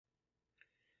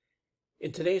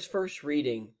In today's first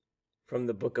reading from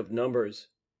the book of Numbers,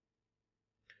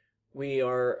 we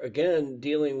are again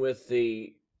dealing with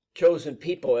the chosen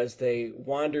people as they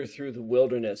wander through the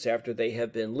wilderness after they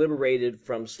have been liberated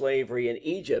from slavery in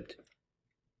Egypt.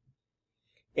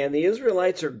 And the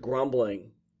Israelites are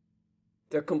grumbling.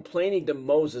 They're complaining to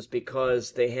Moses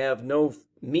because they have no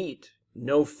meat,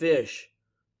 no fish.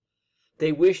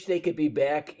 They wish they could be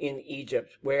back in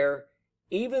Egypt, where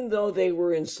even though they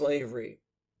were in slavery,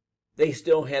 they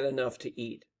still had enough to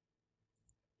eat.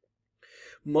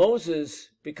 Moses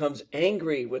becomes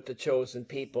angry with the chosen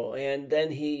people, and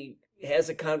then he has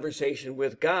a conversation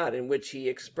with God in which he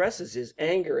expresses his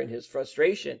anger and his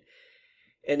frustration.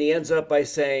 And he ends up by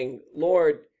saying,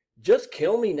 "Lord, just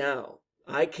kill me now.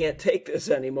 I can't take this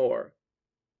anymore."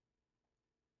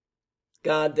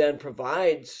 God then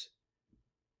provides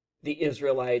the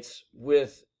Israelites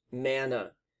with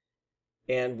manna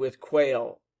and with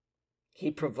quail. He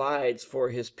provides for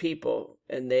his people,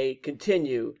 and they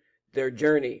continue their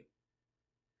journey.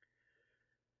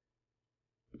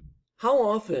 How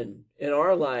often in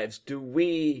our lives do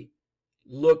we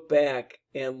look back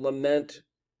and lament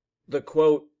the,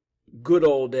 quote, good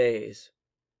old days?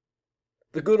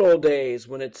 The good old days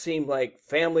when it seemed like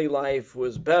family life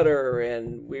was better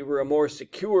and we were a more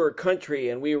secure country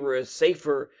and we were a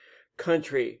safer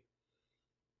country.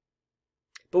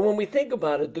 But when we think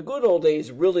about it, the good old days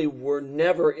really were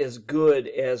never as good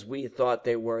as we thought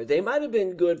they were. They might have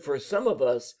been good for some of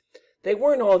us. They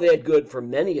weren't all that good for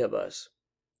many of us.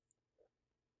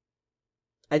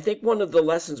 I think one of the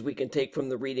lessons we can take from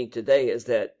the reading today is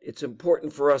that it's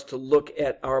important for us to look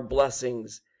at our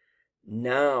blessings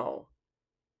now,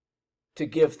 to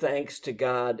give thanks to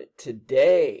God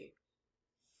today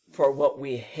for what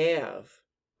we have,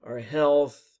 our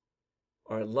health,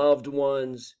 our loved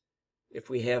ones, if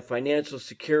we have financial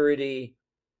security,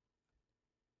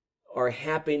 our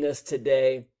happiness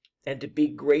today, and to be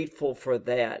grateful for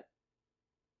that.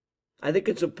 I think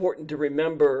it's important to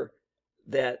remember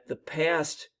that the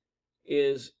past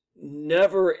is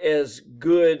never as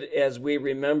good as we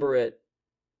remember it.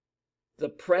 The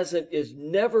present is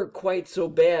never quite so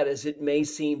bad as it may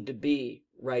seem to be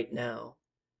right now.